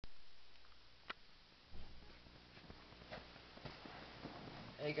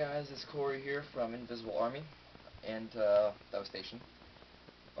Hey guys, it's Corey here from Invisible Army and Devastation.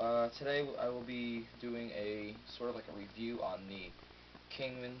 Today I will be doing a sort of like a review on the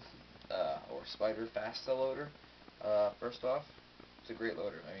Kingman or Spyder fasta loader. First off, it's a great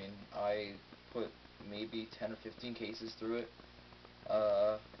loader. I mean, I put maybe 10 or 15 cases through it.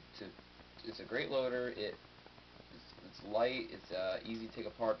 It's a great loader. It's light. It's easy to take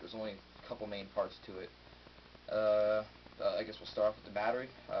apart. There's only a couple main parts to it. I guess we'll start off with the battery.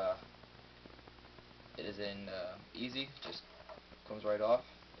 It is in easy, just comes right off.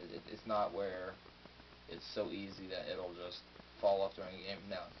 It's not where it's so easy that it'll just fall off during a game.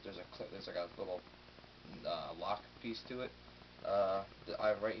 No, there's like a little lock piece to it.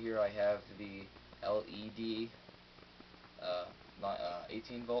 Right here I have the LED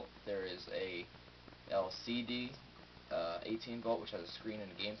 18 volt. There is a LCD 18 volt, which has a screen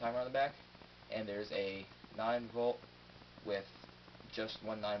and a game timer on the back, and there's a 9 volt with just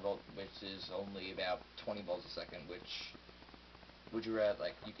one 9 volt, which is only about 20 volts a second. Which would you rather,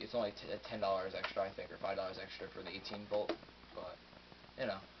 like, it's only $10 extra, I think, or $5 extra for the 18 volt, but you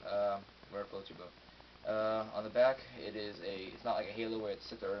know, where it floats your boat. On the back, it's not like a Halo where it's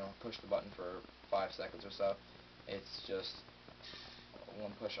sit there and push the button for 5 seconds or so. It's just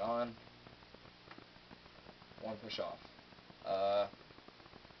one push on, one push off.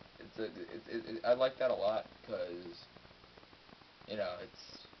 I like that a lot because, you know,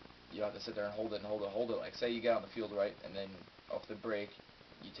 you don't have to sit there and hold it. Like, say you get on the field, right, and then off the break,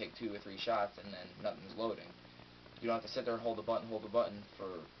 you take 2 or 3 shots, and then nothing's loading. You don't have to sit there and hold the button for,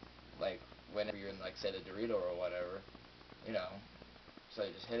 like, whenever you're in, like, say, the Dorito or whatever, you know. So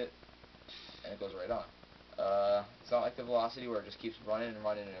you just hit it, and it goes right on. It's not like the Velocity where it just keeps running and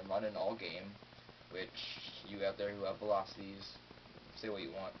running and running all game, which you out there who have velocities, say what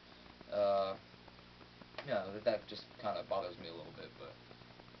you want. You know, that just kind of bothers me a little bit, but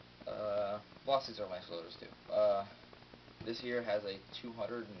velocities are nice loaders too. This here has a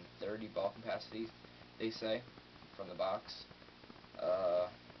 230 ball capacity, they say, from the box.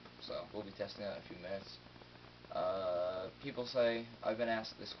 So we'll be testing that in a few minutes. People say, I've been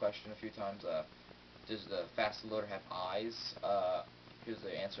asked this question a few times, does the fasta loader have eyes? Here's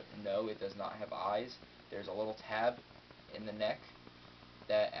the answer: no, it does not have eyes. There's a little tab in the neck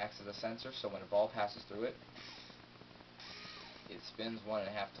that acts as a sensor, so when a ball passes through it, it spins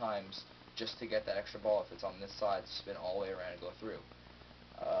 1.5 times just to get that extra ball. If it's on this side, spin all the way around and go through.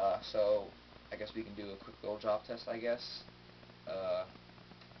 So I guess we can do a quick little drop test, I guess,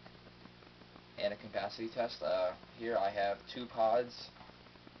 and a capacity test. Here I have 2 pods,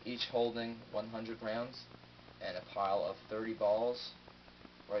 each holding 100 rounds, and a pile of 30 balls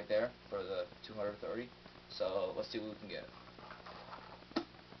right there for the 230. So let's see what we can get.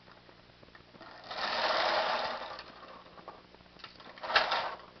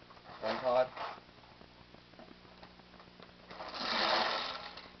 One pod.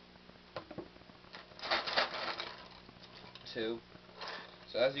 Two.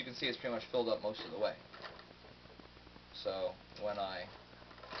 So as you can see, it's pretty much filled up most of the way. So when I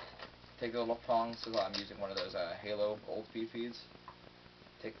take the little prongs, so I'm using one of those Halo old speed feeds,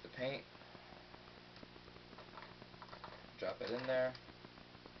 take the paint, drop it in there,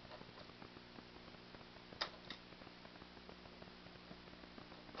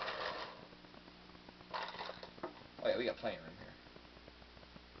 oh yeah, we got plenty of room here.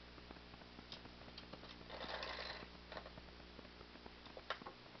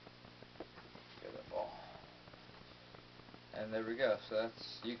 Get that ball. And there we go. So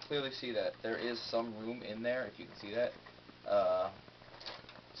you clearly see that there is some room in there, if you can see that.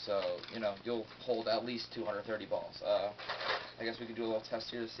 So, you know, you'll hold at least 230 balls. I guess we could do a little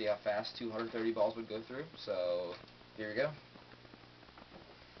test here to see how fast 230 balls would go through. So, here we go.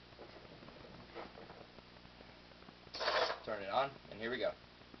 Turn it on, and here we go.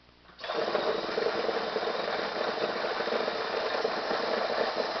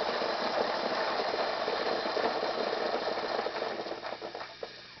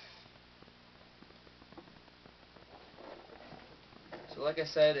 So like I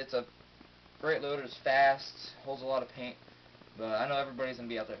said, it's a great loader. It's fast, holds a lot of paint, but I know everybody's going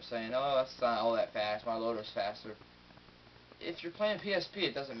to be out there saying, oh, that's not all that fast, my loader's faster. If you're playing PSP,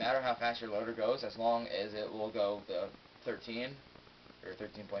 it doesn't matter how fast your loader goes, as long as it will go the 13 or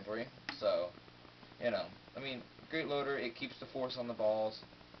 13.3. So, you know, I mean, great loader. It keeps the force on the balls.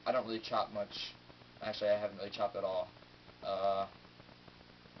 I don't really chop much. Actually, I haven't really chopped at all.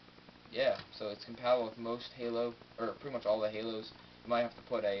 Yeah, so it's compatible with most Halo, or pretty much all the Halos. You might have to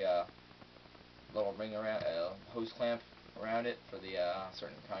put a little ring around, a hose clamp around it for the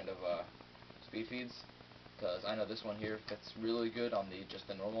certain kind of speed feeds. because I know this one here fits really good on just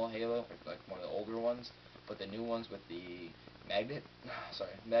the normal Halo, like one of the older ones, but the new ones with the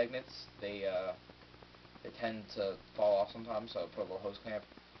magnets, they tend to fall off sometimes, so I put a little hose clamp.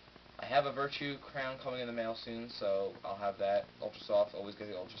 I have a Virtue crown coming in the mail soon, so I'll have that. Ultra soft, always get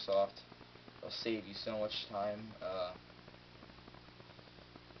the ultra soft. It'll save you so much time.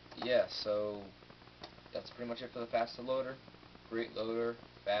 Yeah, so that's pretty much it for the Fasta loader. Great loader,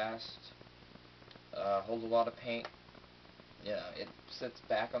 fast, holds a lot of paint. Yeah, it sits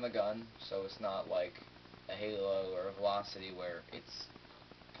back on the gun, so it's not like a Halo or a Velocity where it's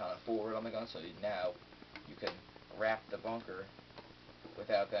kind of forward on the gun, so now you can wrap the bunker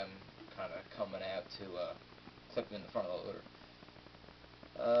without them kind of coming out to clip them in the front of the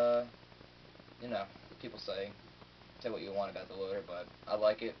loader. You know, people say what you want about the loader, but I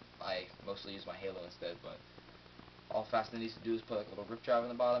like it. I mostly use my Halo instead, but all Fasta needs to do is put like a little rip drive on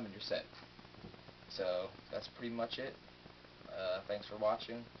the bottom and you're set. So that's pretty much it. Thanks for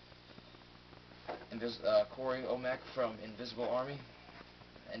watching. Corey Omek from Invisible Army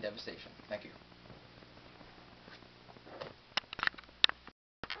and Devastation. Thank you.